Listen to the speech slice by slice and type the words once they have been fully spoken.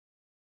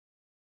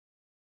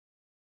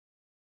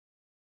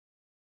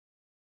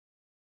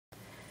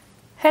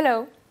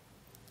Hello,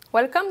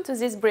 welcome to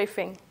this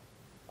briefing.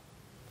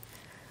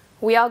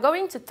 We are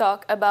going to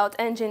talk about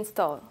engine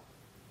stall,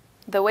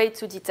 the way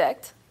to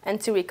detect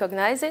and to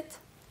recognize it,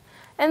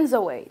 and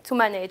the way to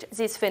manage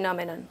this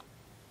phenomenon.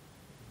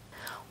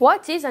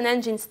 What is an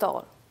engine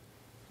stall?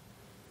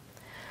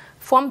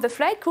 From the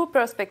flight crew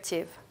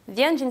perspective,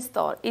 the engine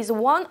stall is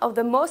one of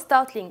the most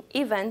startling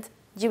events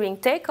during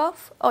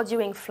takeoff or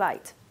during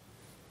flight.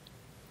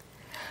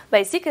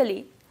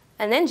 Basically,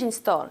 an engine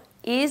stall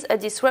is a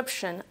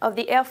disruption of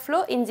the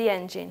airflow in the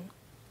engine.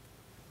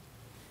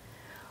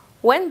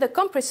 When the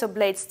compressor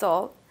blades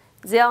stall,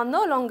 they are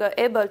no longer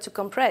able to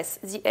compress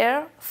the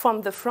air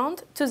from the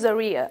front to the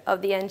rear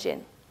of the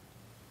engine.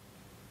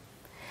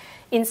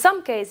 In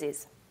some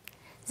cases,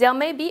 there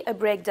may be a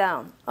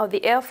breakdown of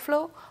the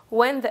airflow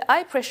when the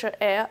high-pressure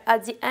air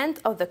at the end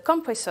of the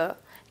compressor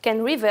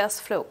can reverse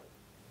flow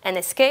and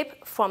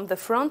escape from the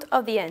front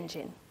of the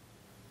engine.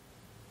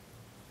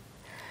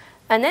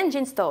 An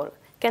engine stall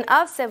can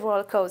have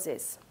several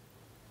causes.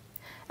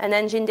 An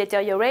engine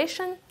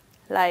deterioration,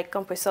 like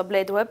compressor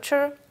blade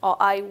rupture or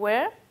high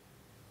wear.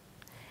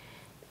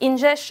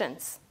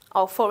 Ingestions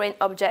of foreign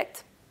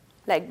objects,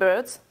 like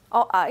birds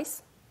or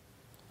ice.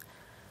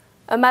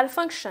 A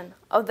malfunction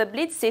of the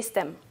bleed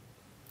system.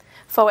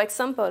 For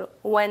example,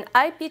 when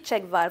IP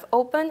check valve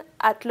open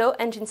at low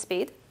engine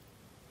speed.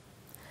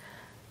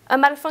 A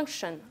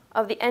malfunction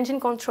of the engine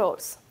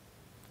controls.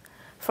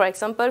 For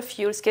example,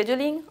 fuel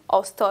scheduling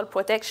or stall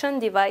protection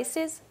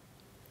devices.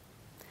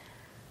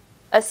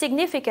 A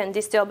significant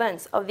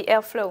disturbance of the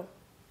airflow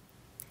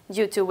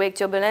due to wake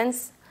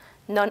turbulence,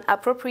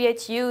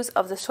 non-appropriate use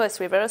of the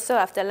thrust reverser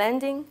after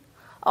landing,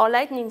 or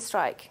lightning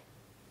strike.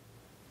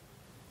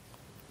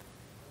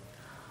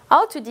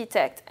 How to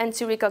detect and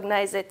to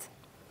recognize it?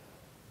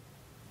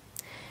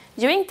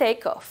 During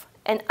takeoff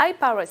and high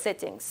power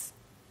settings,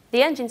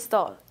 the engine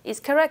stall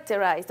is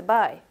characterized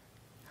by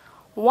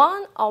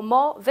one or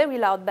more very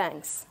loud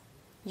bangs,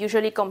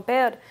 usually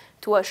compared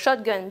to a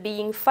shotgun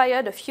being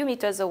fired a few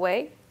meters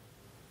away,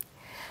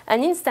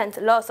 an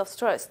instant loss of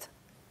thrust,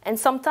 and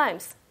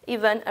sometimes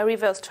even a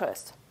reverse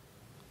thrust.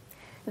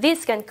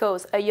 This can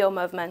cause a yaw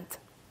movement.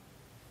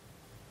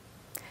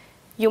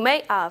 You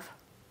may have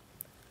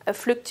a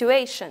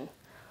fluctuation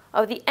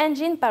of the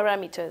engine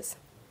parameters.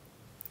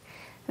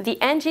 The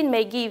engine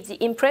may give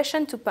the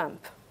impression to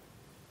pump.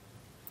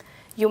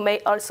 You may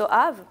also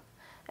have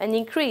an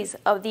increase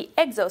of the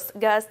exhaust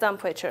gas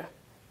temperature,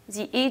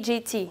 the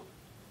EGT.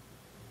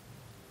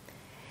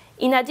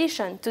 In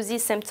addition to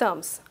these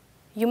symptoms,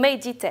 you may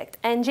detect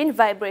engine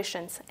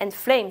vibrations and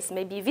flames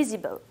may be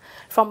visible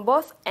from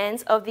both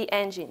ends of the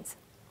engines,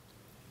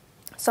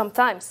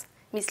 sometimes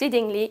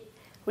misleadingly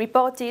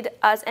reported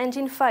as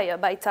engine fire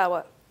by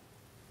tower.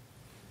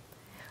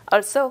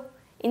 Also,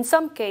 in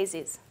some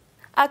cases,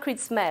 acrid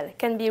smell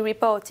can be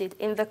reported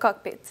in the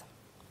cockpit.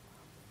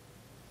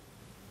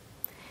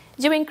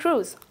 During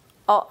cruise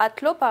or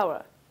at low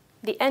power,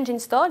 the engine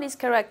stall is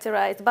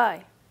characterized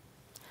by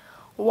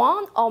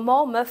one or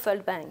more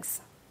muffled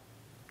bangs,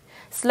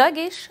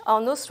 sluggish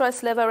or no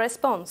thrust level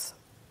response,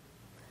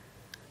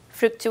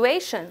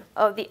 fluctuation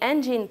of the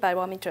engine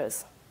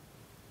parameters,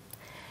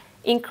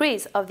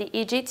 increase of the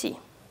EGT,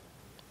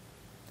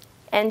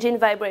 engine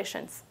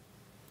vibrations,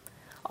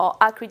 or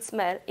acrid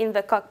smell in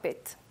the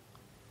cockpit.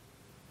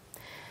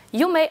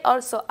 You may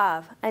also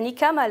have an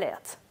ECAM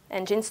alert,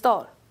 engine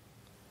stall.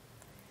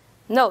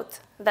 Note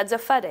that the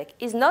FADEC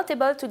is not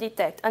able to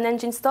detect an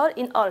engine stall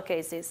in all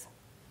cases.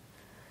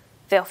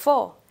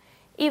 Therefore,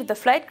 if the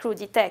flight crew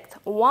detects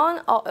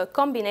one or a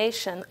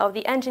combination of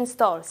the engine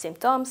stall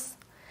symptoms,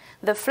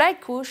 the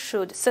flight crew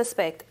should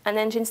suspect an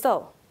engine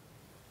stall.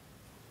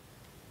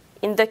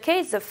 In the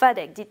case the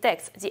FADEC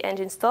detects the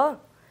engine stall,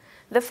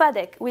 the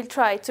FADEC will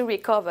try to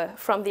recover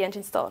from the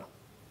engine stall.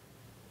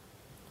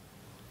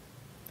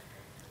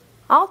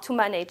 How to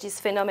manage this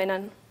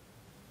phenomenon?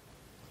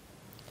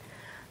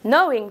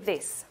 Knowing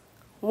this,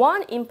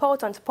 one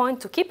important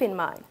point to keep in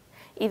mind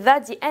is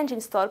that the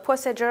engine stall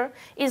procedure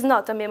is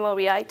not a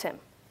memory item,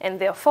 and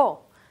therefore,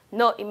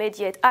 no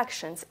immediate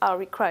actions are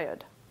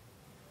required.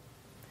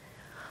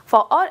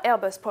 For all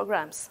Airbus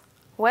programs,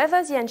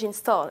 whether the engine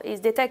stall is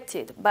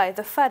detected by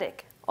the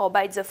FADEC or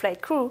by the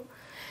flight crew,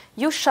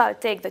 you shall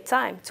take the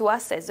time to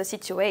assess the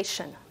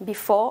situation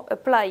before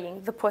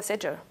applying the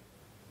procedure.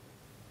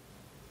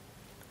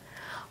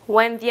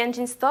 When the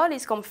engine stall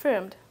is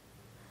confirmed,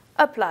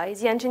 apply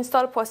the engine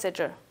stall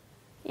procedure,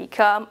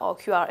 ECAM or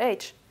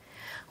QRH,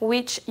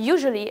 which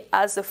usually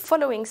has the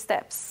following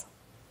steps.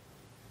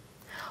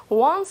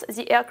 Once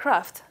the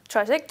aircraft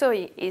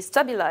trajectory is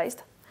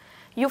stabilized,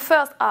 you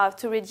first have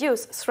to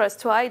reduce thrust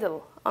to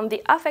idle on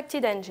the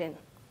affected engine.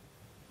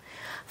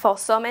 For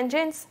some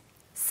engines,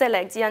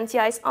 select the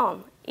anti-ice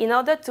on in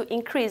order to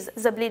increase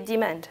the bleed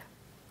demand.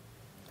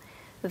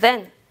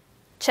 Then,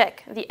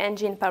 check the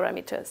engine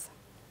parameters.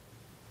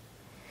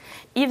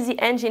 If the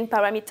engine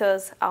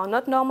parameters are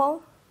not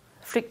normal,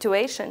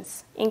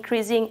 fluctuations,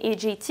 increasing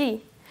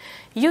EGT,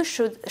 you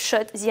should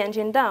shut the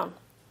engine down.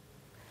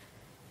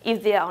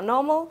 If they are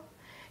normal,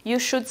 you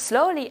should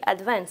slowly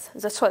advance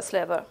the thrust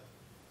lever.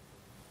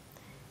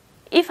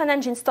 If an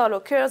engine stall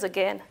occurs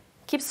again,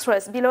 keep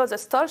thrust below the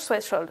stall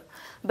threshold,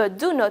 but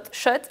do not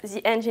shut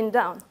the engine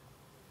down.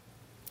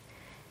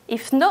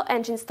 If no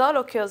engine stall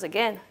occurs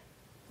again,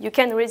 you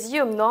can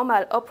resume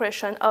normal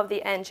operation of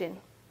the engine.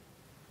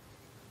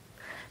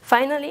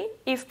 Finally,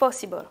 if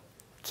possible,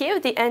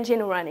 keep the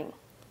engine running.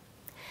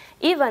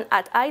 Even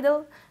at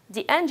idle,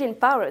 the engine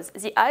powers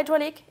the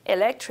hydraulic,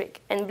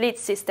 electric, and bleed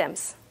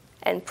systems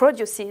and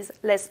produces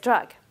less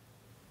drag.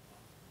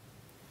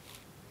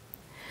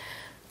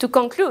 To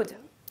conclude,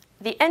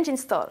 the engine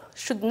stall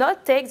should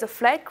not take the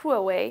flight crew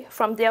away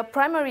from their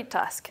primary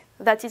task,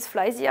 that is,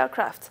 fly the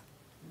aircraft.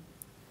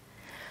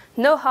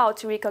 Know how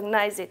to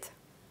recognize it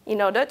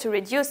in order to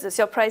reduce the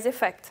surprise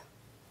effect.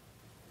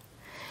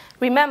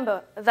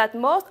 Remember that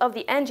most of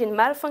the engine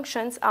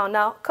malfunctions are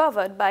now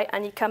covered by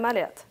an ECAM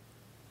alert.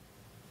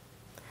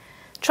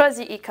 Trust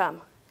the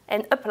ECAM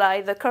and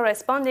apply the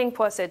corresponding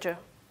procedure.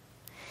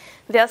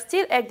 There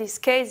still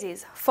exist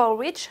cases for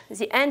which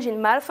the engine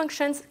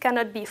malfunctions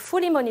cannot be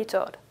fully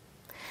monitored,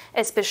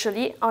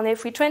 especially on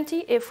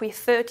A320,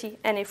 A330,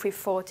 and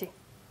A340.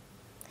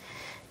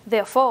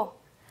 Therefore,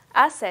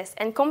 assess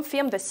and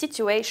confirm the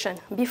situation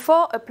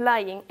before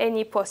applying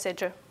any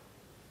procedure.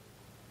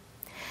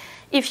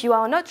 If you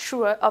are not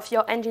sure of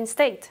your engine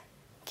state,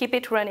 keep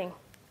it running,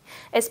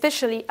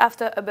 especially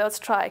after a bird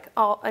strike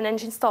or an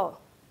engine stall.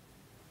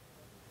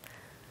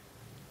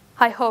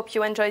 I hope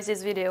you enjoyed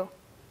this video.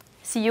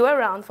 See you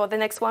around for the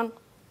next one.